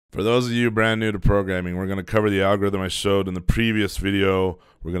For those of you brand new to programming, we're going to cover the algorithm I showed in the previous video.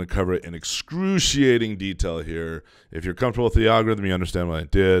 We're going to cover it in excruciating detail here. If you're comfortable with the algorithm, you understand what I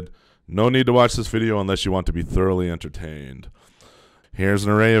did. No need to watch this video unless you want to be thoroughly entertained. Here's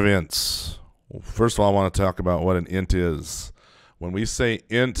an array of ints. Well, first of all, I want to talk about what an int is. When we say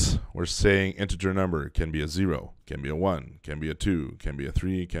int, we're saying integer number. It can be a 0, can be a 1, can be a 2, can be a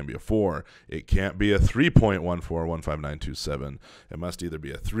 3, can be a 4. It can't be a 3.1415927. It must either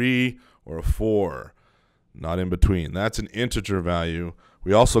be a 3 or a 4, not in between. That's an integer value.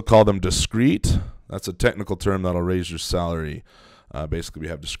 We also call them discrete. That's a technical term that'll raise your salary. Basically, we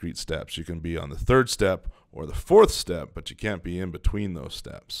have discrete steps. You can be on the 3rd step or the 4th step, but you can't be in between those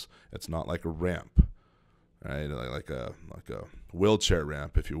steps. It's not like a ramp. Right, like a wheelchair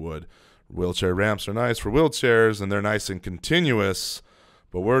ramp, if you would. Wheelchair ramps are nice for wheelchairs, and they're nice and continuous,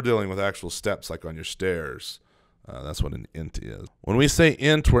 but we're dealing with actual steps like on your stairs. That's what an int is. When we say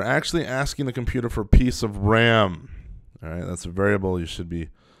int, we're actually asking the computer for a piece of RAM. All right, that's a variable you should be,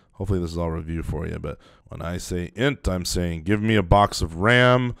 hopefully this is all review for you, but when I say int, I'm saying give me a box of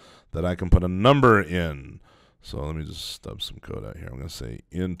RAM that I can put a number in. So let me just stub some code out here. I'm going to say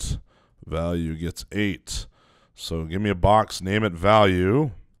int value gets 8. So give me a box, name it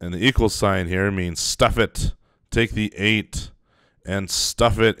value, and the equal sign here means stuff it. Take the 8 and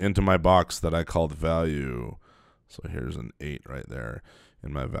stuff it into my box that I called value. So here's an 8 right there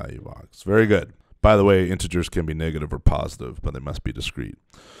in my value box. Very good. By the way, integers can be negative or positive, but they must be discrete.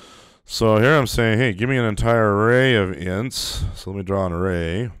 So here I'm saying, hey, give me an entire array of ints. So let me draw an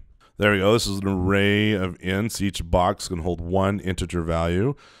array. There we go. This is an array of ints. Each box can hold one integer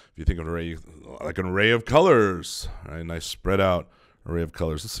value. If you think of an array like an array of colors, right? Nice spread out array of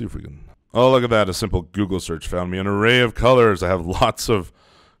colors. Let's see if we can. Oh, look at that. A simple Google search found me an array of colors. I have lots of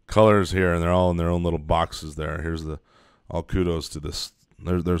colors here, and they're all in their own little boxes there. Here's the all kudos to this.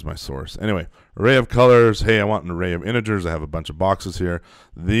 There's my source. Anyway, array of colors. Hey, I want an array of integers. I have a bunch of boxes here.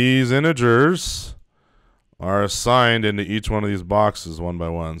 These integers are assigned into each one of these boxes one by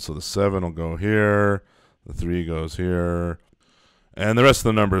one. So the 7 will go here. The 3 goes here. And the rest of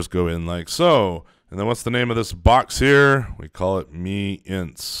the numbers go in like so. And then what's the name of this box here? We call it me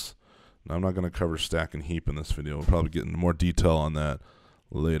ints. Now, I'm not going to cover stack and heap in this video. We'll probably get into more detail on that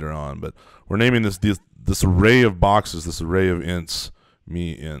later on. But we're naming this array of boxes, this array of ints,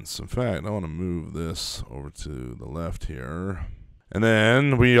 me ints. In fact, I want to move this over to the left here. And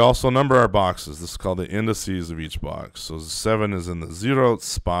then we also number our boxes. This is called the indices of each box. So 7 is in the 0th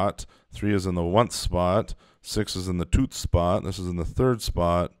spot, 3 is in the 1th spot, 6 is in the 2th spot, this is in the 3rd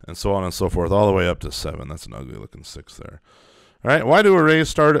spot, and so on and so forth, all the way up to 7. That's an ugly looking 6 there. All right, why do arrays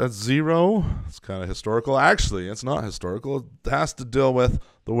start at 0? It's kind of historical. Actually, it's not historical. It has to deal with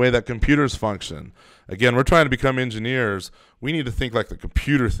the way that computers function. Again, we're trying to become engineers. We need to think like the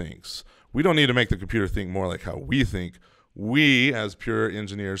computer thinks. We don't need to make the computer think more like how we think. We, as pure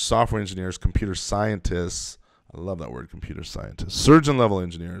engineers, software engineers, computer scientists, I love that word, computer scientists, surgeon level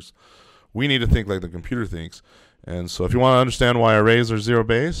engineers, we need to think like the computer thinks. And so if you want to understand why arrays are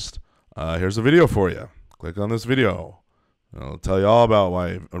zero-based, here's a video for you. Click on this video. I'll tell you all about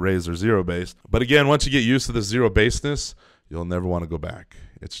why arrays are zero-based. But again, once you get used to the zero-basedness, you'll never want to go back.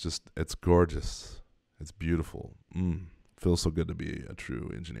 It's gorgeous. It's beautiful. Feels so good to be a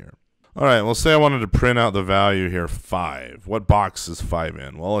true engineer. All right, well, say I wanted to print out the value here, 5. What box is 5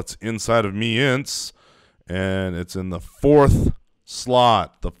 in? Well, it's inside of me ints, and it's in the 4th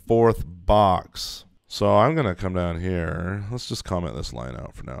slot, the 4th box. So I'm going to come down here. Let's just comment this line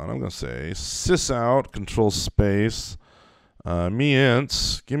out for now. And I'm going to say sysout, control space, me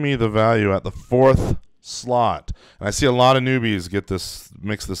ints, give me the value at the 4th slot. And I see a lot of newbies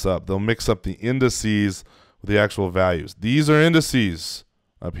mix this up. They'll mix up the indices with the actual values. These are indices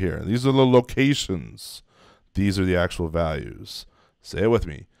up here. These are the locations. These are the actual values. Say it with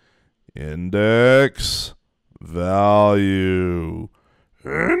me. Index value.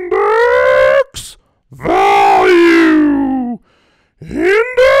 Index value.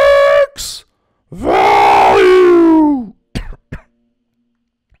 Index value.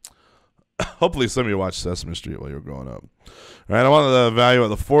 Hopefully some of you watched Sesame Street while you were growing up. All right, I want the value at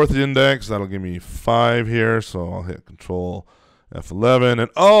the 4th index. That'll give me 5 here, so I'll hit Control F11.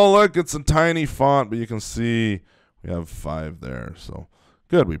 And oh, look, it's a tiny font, but you can see we have 5 there. So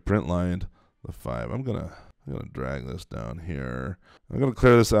good, we print lined the 5. I'm gonna drag this down here. I'm gonna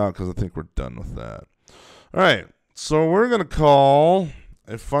clear this out because I think we're done with that. All right, so we're gonna call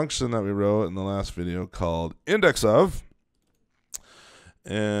a function that we wrote in the last video called index of.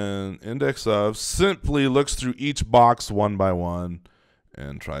 And index of simply looks through each box one by one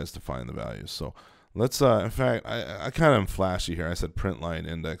and tries to find the values. So Let's in fact, I kind of am flashy here. I said print line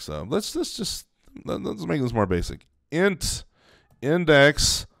index of. Let's make this more basic. Int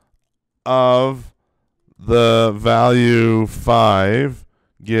index of the value 5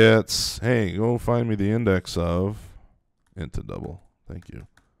 gets, hey, go find me the index of int to double. Thank you.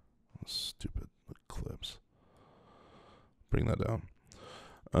 Stupid clips. Bring that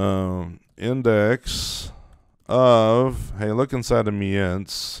down. Index of, hey, look inside of me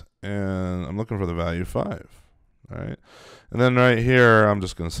ints, and I'm looking for the value 5. All right. And then right here, I'm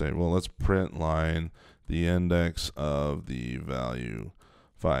just going to say, well, let's print line the index of the value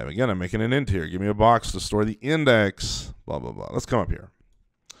 5. Again, I'm making an int here. Give me a box to store the index, blah, blah, blah. Let's come up here.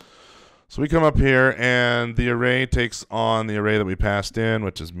 So we come up here, and the array takes on the array that we passed in,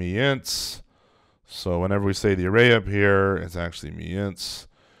 which is me ints. So whenever we say the array up here, it's actually me ints.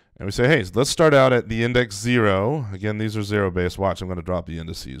 And we say, hey, let's start out at the index 0. Again, these are 0-based. Watch, I'm going to drop the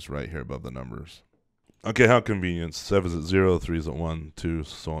indices right here above the numbers. Okay, how convenient. 7 is at 0, 3 is at 1, 2,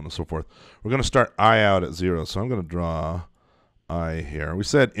 so on and so forth. We're going to start I out at 0, so I'm going to draw I here. We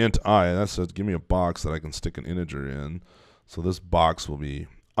said int I. That says give me a box that I can stick an integer in. So this box will be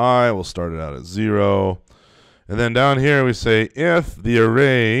I. We'll start it out at 0. And then down here we say if the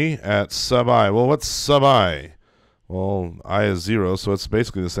array at sub I. Well, what's sub I? Well, I is 0, so it's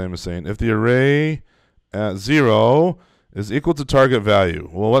basically the same as saying if the array at 0 is equal to target value.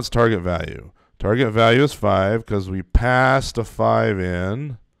 Well, what's target value? Target value is 5 because we passed a 5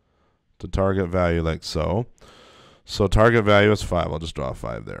 in to target value like so. So target value is 5. I'll just draw a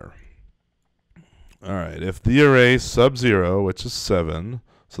 5 there. All right. If the array sub 0, which is 7,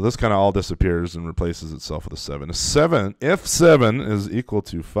 so this kind of all disappears and replaces itself with a 7. If 7 is equal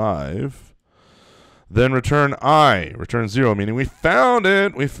to 5, then return I. Return 0, meaning we found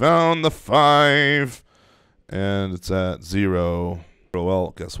it. We found the 5, and it's at 0.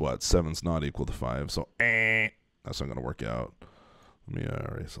 Well, guess what? 7's not equal to 5, so that's not going to work out. Let me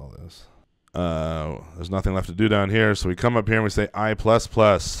erase all this. There's nothing left to do down here, so we come up here and we say I++.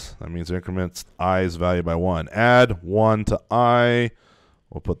 That means it increments I's value by 1. Add 1 to I.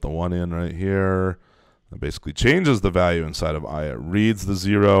 We'll put the 1 in right here. That basically changes the value inside of I. It reads the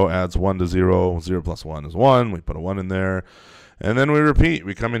 0, adds 1 to 0. 0 plus 1 is 1. We put a 1 in there. And then we repeat.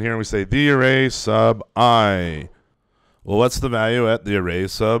 We come in here and we say the array sub I. Well, what's the value at the array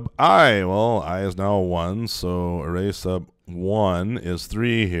sub I? Well, I is now 1, so array sub 1 is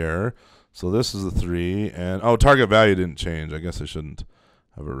 3 here. So this is a 3, and oh, target value didn't change. I guess I shouldn't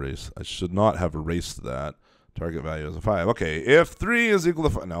have erased. I should not have erased that. Target value is a 5. Okay, if 3 is equal to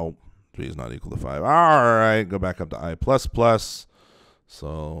 5, no, 3 is not equal to 5. All right, go back up to I++.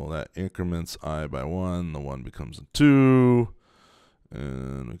 So that increments I by 1. The 1 becomes a 2,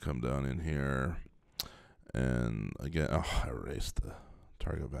 and we come down in here. And again, oh, I erased the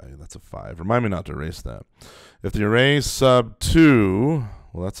target value. That's a 5. Remind me not to erase that. If the array sub 2,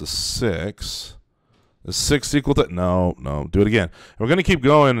 well, that's a 6. Is 6 equal to? No, do it again. And we're going to keep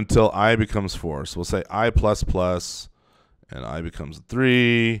going until I becomes 4. So we'll say I++, and I becomes a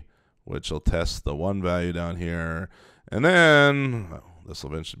 3, which will test the 1 value down here. And then this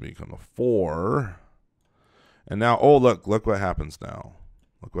will eventually become a 4. And now, oh, look what happens now.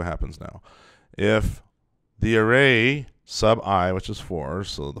 Look what happens now. If the array sub I, which is 4,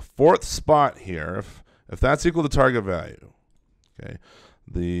 so the 4th spot here, if that's equal to target value, okay,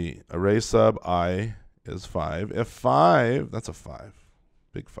 the array sub I is 5. If 5, that's a 5,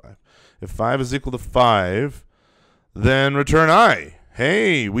 big 5. If 5 is equal to 5, then return I.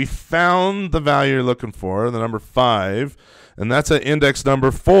 Hey, we found the value you're looking for, the number 5, and that's at index number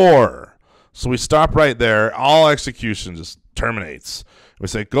 4. So we stop right there. All execution just terminates. We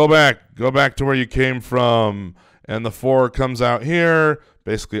say, go back to where you came from, and the 4 comes out here.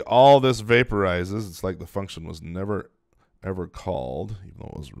 Basically, all this vaporizes. It's like the function was never, ever called, even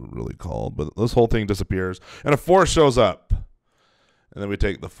though it was really called. But this whole thing disappears, and a 4 shows up. And then we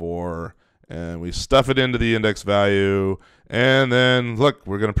take the 4, and we stuff it into the index value. And then, look,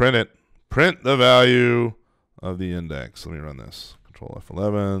 we're going to print it. Print the value of the index. Let me run this. Control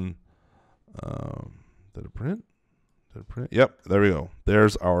F11. Did it print? Yep, there we go.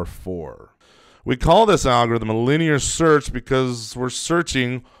 There's our 4. We call this algorithm a linear search because we're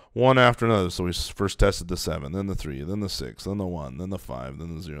searching one after another. So we first tested the 7, then the 3, then the 6, then the 1, then the 5,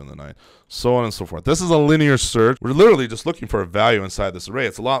 then the 0, and the 9, so on and so forth. This is a linear search. We're literally just looking for a value inside this array.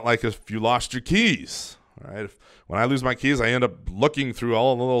 It's a lot like if you lost your keys. All right? When I lose my keys, I end up looking through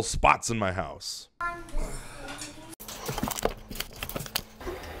all the little spots in my house.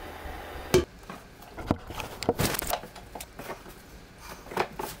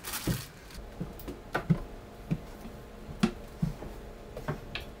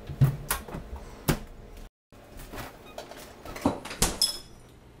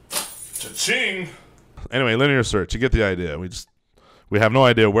 Cha-ching! Anyway, linear search. You get the idea. We have no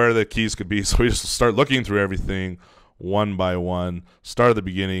idea where the keys could be, so we just start looking through everything one by one. Start at the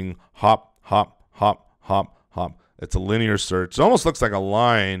beginning. Hop, hop, hop, hop, hop. It's a linear search. It almost looks like a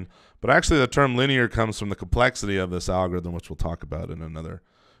line, but actually the term linear comes from the complexity of this algorithm, which we'll talk about in another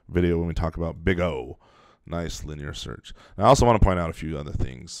video when we talk about big O. Nice linear search. I also want to point out a few other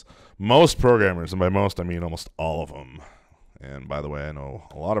things. Most programmers, and by most I mean almost all of them, and by the way, I know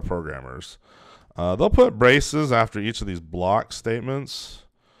a lot of programmers, they'll put braces after each of these block statements.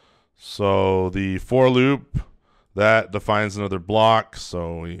 So the for loop, that defines another block,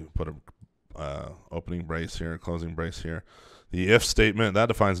 so we put a opening brace here, closing brace here. The if statement, that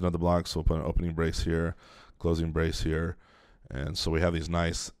defines another block, so we'll put an opening brace here, closing brace here. And so we have these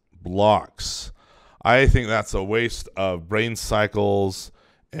nice blocks. I think that's a waste of brain cycles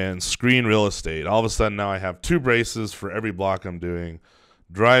and screen real estate. All of a sudden now I have 2 braces for every block I'm doing.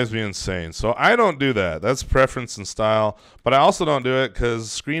 Drives me insane. So I don't do that. That's preference and style. But I also don't do it because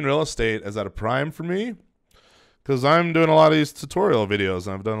screen real estate is at a prime for me, because I'm doing a lot of these tutorial videos,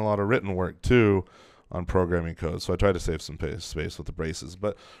 and I've done a lot of written work too on programming code. So I try to save some space with the braces.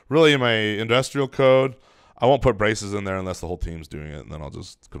 But really in my industrial code, I won't put braces in there unless the whole team's doing it, and then I'll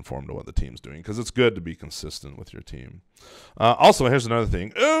just conform to what the team's doing, because it's good to be consistent with your team. Also, here's another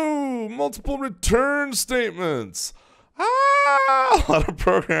thing. Oh, multiple return statements. A lot of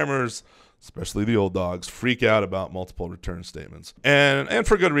programmers, especially the old dogs, freak out about multiple return statements, and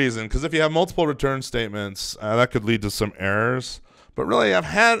for good reason, because if you have multiple return statements, that could lead to some errors. But really, I've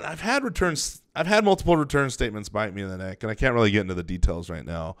had multiple return statements bite me in the neck, and I can't really get into the details right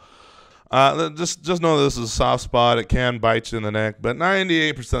now. Just know this is a soft spot. It can bite you in the neck, but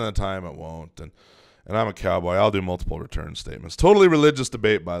 98% of the time it won't. And I'm a cowboy. I'll do multiple return statements. Totally religious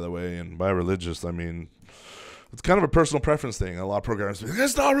debate, by the way. And by religious, I mean it's kind of a personal preference thing. A lot of programmers say,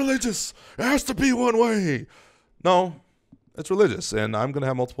 it's not religious. It has to be one way. No, it's religious, and I'm going to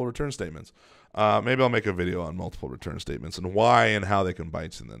have multiple return statements. Maybe I'll make a video on multiple return statements and why and how they can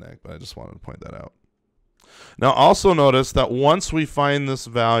bite you in the neck, but I just wanted to point that out. Now, also notice that once we find this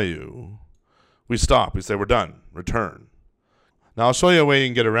value, we stop. We say we're done. Return. Now, I'll show you a way you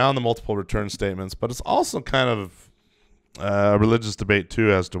can get around the multiple return statements, but it's also kind of a religious debate,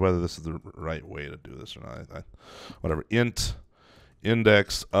 too, as to whether this is the right way to do this or not. Whatever. Int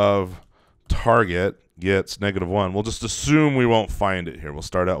index of target gets -1. We'll just assume we won't find it here. We'll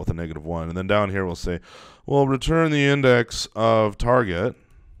start out with a -1, and then down here we'll say, well, return the index of target.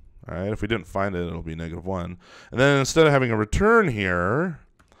 All right, if we didn't find it, it'll be -1. And then instead of having a return here,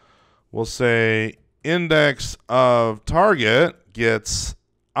 we'll say index of target gets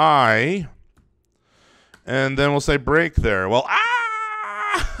I, and then we'll say break there. Well,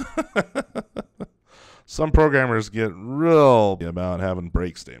 some programmers get real about having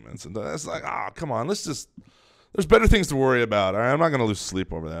break statements, and it's like, come on, there's better things to worry about. All right, I'm not going to lose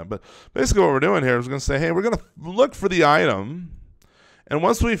sleep over that. But basically what we're doing here is we're going to say, hey, we're going to look for the item. And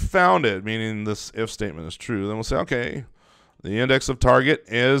once we've found it, meaning this if statement is true, then we'll say, okay, the index of target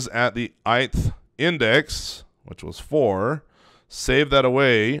is at the ith index, which was 4. Save that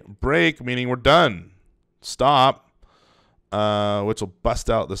away. Break, meaning we're done. Stop, which will bust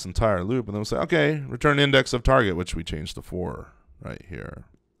out this entire loop. And then we'll say, okay, return index of target, which we changed to 4 right here.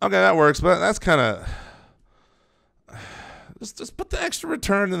 Okay, that works, but that's kind of... Just put the extra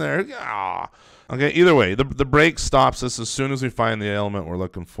return in there. Okay, either way, the break stops us as soon as we find the element we're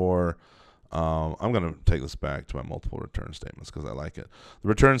looking for. I'm going to take this back to my multiple return statements because I like it. The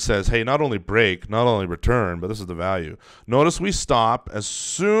return says, hey, not only break, not only return, but this is the value. Notice we stop as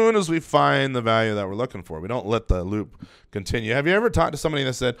soon as we find the value that we're looking for. We don't let the loop continue. Have you ever talked to somebody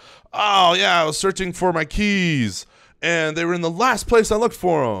that said, oh, yeah, I was searching for my keys, and they were in the last place I looked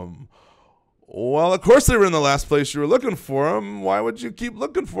for them? Well, of course they were in the last place you were looking for them. Why would you keep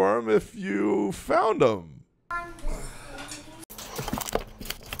looking for them if you found them?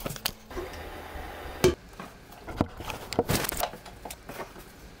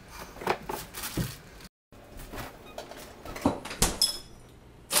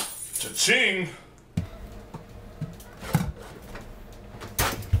 Cha-ching!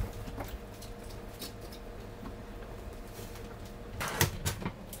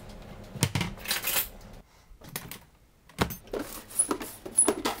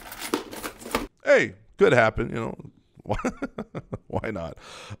 Hey, could happen, you know. Why not?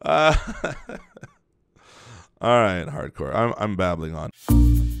 All right, hardcore. I'm babbling on.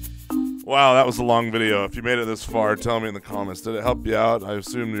 Wow, that was a long video. If you made it this far, tell me in the comments. Did it help you out? I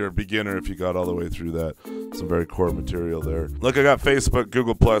assume you're a beginner if you got all the way through that. Some very core material there. Look, I got Facebook,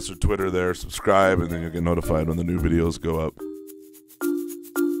 Google Plus, or Twitter there. Subscribe, and then you'll get notified when the new videos go up.